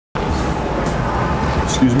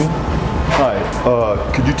Excuse me?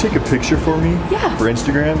 Hi, could you take a picture for me? Yeah. For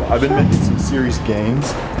Instagram? I've been making some serious gains.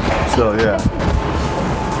 So yeah.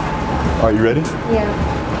 Are you ready? Yeah.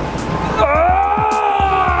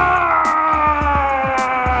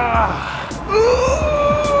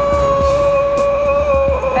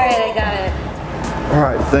 Alright, I got it.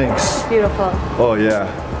 Alright, thanks. Beautiful. Oh yeah.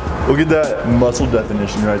 Look at that muscle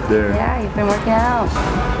definition right there. Yeah, you've been working out.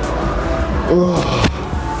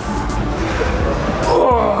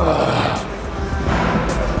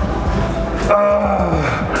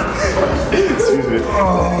 Excuse me.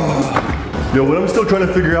 Yo, what I'm still trying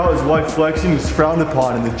to figure out is why flexing is frowned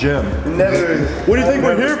upon in the gym. Never. What do you think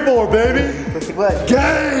we're here for, baby? What?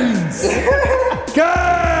 Gains!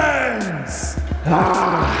 Gains!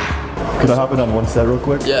 Could I hop in on one set real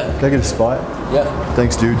quick? Yeah. Can I get a spot? Yeah.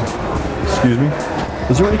 Thanks, dude. Excuse me?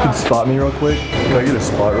 Is there any who can spot me real quick? Can I get a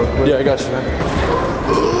spot real quick? Yeah, I got you, man.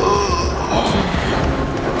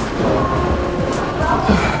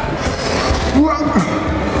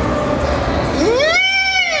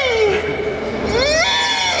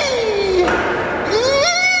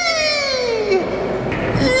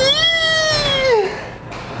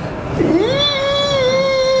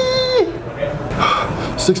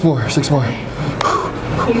 Six more.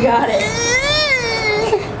 You got it.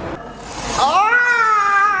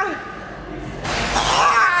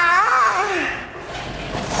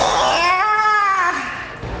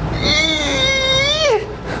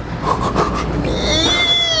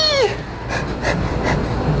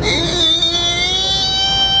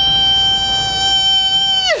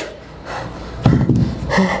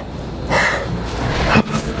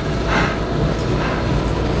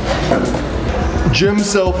 Gym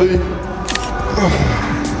selfie.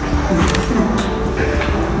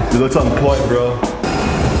 Dude, that's on point, bro.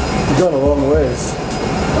 You've gone a long ways.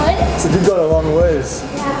 What? So you've gone a long ways.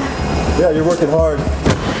 Yeah. Yeah, you're working hard.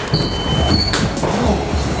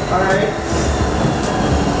 Alright.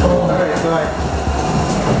 Alright, bye.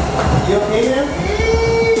 You okay, man?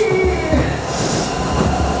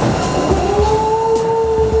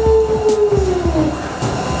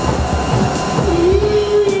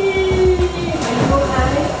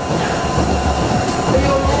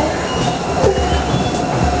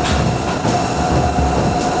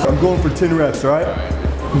 I'm going for 10 reps, all right?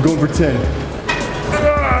 I'm going for 10.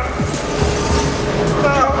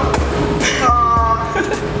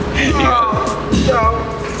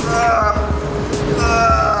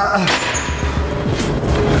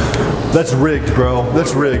 That's rigged, bro.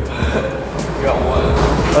 That's rigged.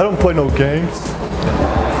 I don't play no games.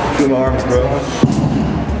 Feel my arms, bro.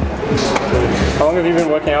 How long have you been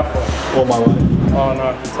working out for? All my life. Oh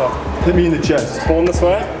no, it's all. Hit me in the chest. Pulling this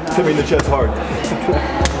way? Hit me in the chest hard.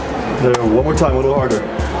 There, one more time, a little harder.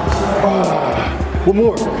 One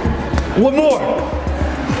more. One more.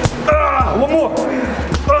 One more.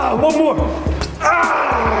 One more.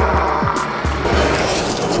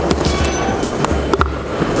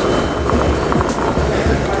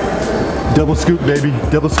 Double scoop, baby.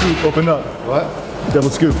 Double scoop. Open up. What? Double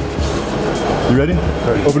scoop. You ready?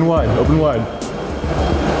 Ready. Open wide. Open wide.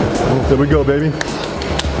 There we go, baby.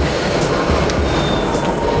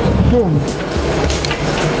 Boom.